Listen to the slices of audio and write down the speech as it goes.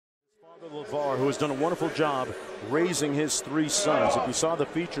LeVar, who has done a wonderful job raising his three sons. If you saw the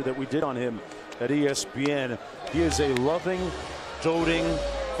feature that we did on him at ESPN, he is a loving, doting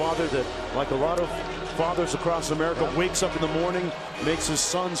father that, like a lot of fathers across America, wakes up in the morning, makes his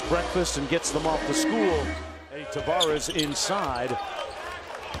sons breakfast, and gets them off to school. Hey, Tavares inside.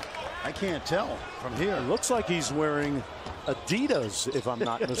 I can't tell from here. It looks like he's wearing Adidas, if I'm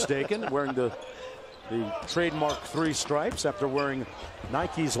not mistaken, wearing the trademark 3 stripes after wearing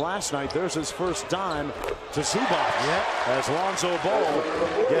Nikes last night. There's his first dime to Zubac. Yep. As Lonzo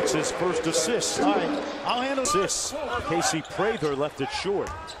Ball gets his first assist. All right, I'll handle assists. Casey Prather left it short.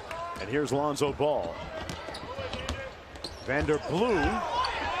 And here's Lonzo Ball. Vander Blue.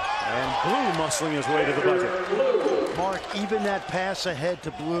 And Blue muscling his way to the bucket. Mark, even that pass ahead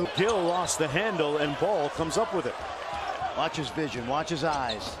to Blue. Gill lost the handle and Ball comes up with it. Watch his vision, watch his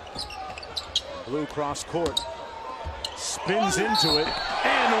eyes. Blue cross court, spins into it,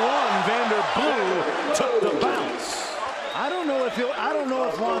 and one. Vander Blue took the bounce. I don't know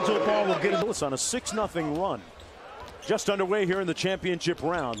if Lonzo Ball will get it on a 6-0 run. Just underway here in the championship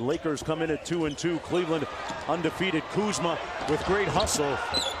round. Lakers come in at 2-2. Cleveland undefeated. Kuzma with great hustle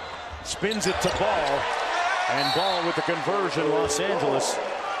spins it to Ball, and Ball with the conversion. Los Angeles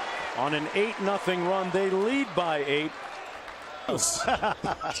on an 8-0 run. They lead by 8. I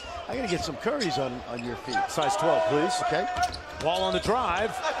gotta get some curries on your feet. Size 12, please. Okay. Ball on the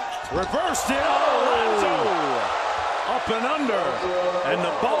drive. Reversed it. Oh, Lonzo! Up and under. And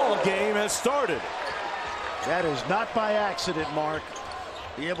the ball game has started. That is not by accident, Mark.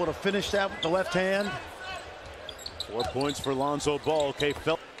 Be able to finish that with the left hand. 4 points for Lonzo Ball.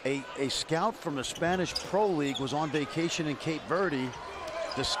 A scout from the Spanish Pro League was on vacation in Cape Verde,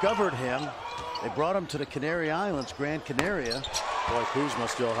 discovered him. They brought him to the Canary Islands, Gran Canaria. Boy, Kuzma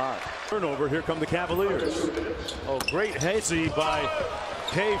still hot. Turnover, here come the Cavaliers. Oh, great hazy by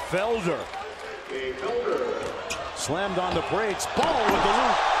Kay Felder. Slammed on the brakes. Ball with the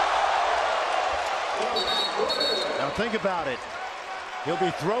loop. Now think about it. He'll be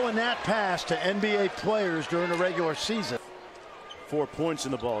throwing that pass to NBA players during the regular season. 4 points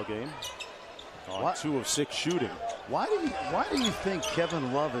in the ball game. On 2 of 6 shooting. Why do you think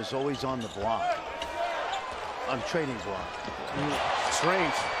Kevin Love is always on the block? On trading block.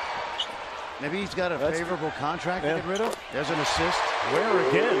 Strange. Maybe he's got a favorable contract to get rid of. There's an assist. Where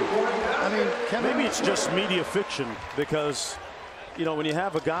again? I mean, maybe it's just media fiction, because, you know, when you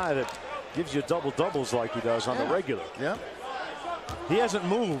have a guy that gives you double-doubles like he does on the regular. Yeah. He hasn't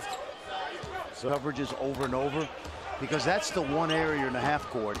moved. So coverages over and over. Because that's the one area in the half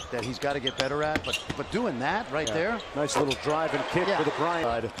court that he's got to get better at. But doing that right there. Nice little drive and kick for the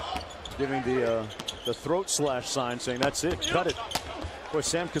Bryant. Giving the throat slash sign, saying that's it, cut it. Boy,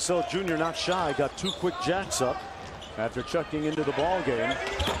 Sam Cassell Jr. not shy. Got 2 quick jacks up after chucking into the ball game.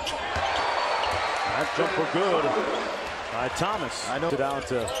 That jumper good by Thomas. I know it out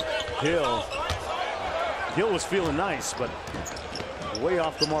to Hill. Hill was feeling nice, but way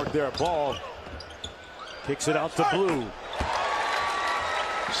off the mark there. Ball kicks it out to Blue.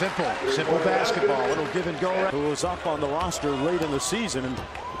 Simple basketball. Little give and go. Who was up on the roster late in the season and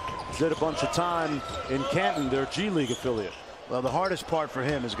did a bunch of time in Canton, their G League affiliate. Well, the hardest part for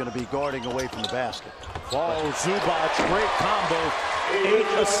him is going to be guarding away from the basket. Ball, Zubac, great combo. 8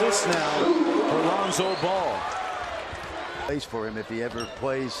 assists now for Lonzo Ball. Place for him if he ever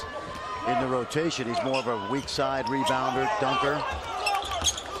plays in the rotation. He's more of a weak side rebounder, dunker.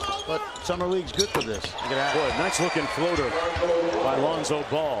 But Summer League's good for this. Look at that. Boy, nice looking floater by Lonzo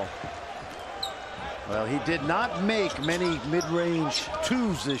Ball. Well, he did not make many mid-range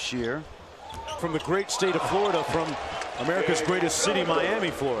 2s this year. From the great state of Florida, from America's greatest city, Miami,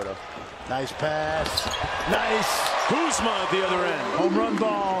 Florida. Nice pass. Nice. Kuzma at the other end. Home run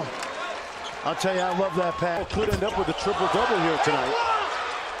ball. I'll tell you, I love that pass. Could end up with a triple-double here tonight.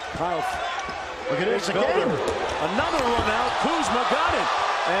 Kyle, look at this again. Another run out. Kuzma got it.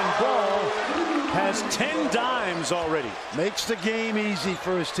 And Ball has 10 dimes already. Makes the game easy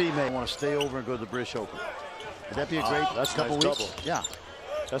for his teammate. I want to stay over and go to the British Open. Would that be a great couple weeks? Double. Yeah.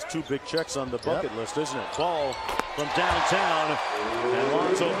 That's 2 big checks on the bucket list, isn't it? Ball from downtown. And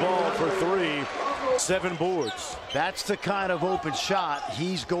Lonzo Ball for 3. 7 boards. That's the kind of open shot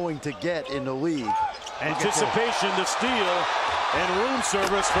he's going to get in the league. Anticipation to steal. And room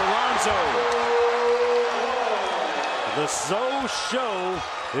service for Lonzo. The So Show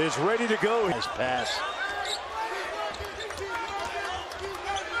is ready to go. Nice pass.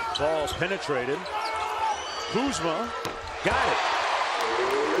 Ball's penetrated. Kuzma got it.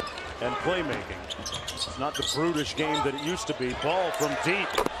 And playmaking. It's not the brutish game that it used to be. Ball from deep.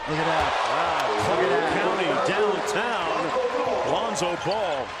 Look at that. Wow. County downtown. Lonzo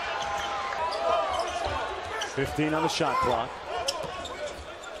Ball 15 on the shot clock.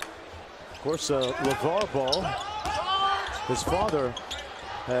 Of course, LeVar Ball, his father,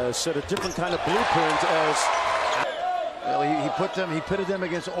 has set a different kind of blueprint as well, he pitted them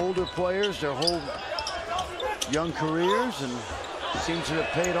against older players their whole young careers, and seems to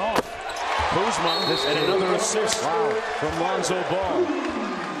have paid off. Kuzma and another assist from Lonzo Ball.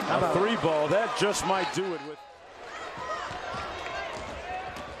 A 3-ball, that just might do it with.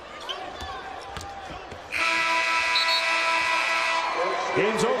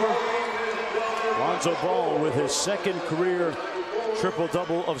 Game's over. Lonzo Ball with his second career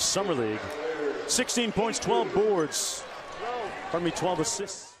triple-double of Summer League. 16 points, 12 boards. 12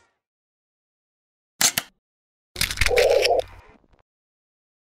 assists.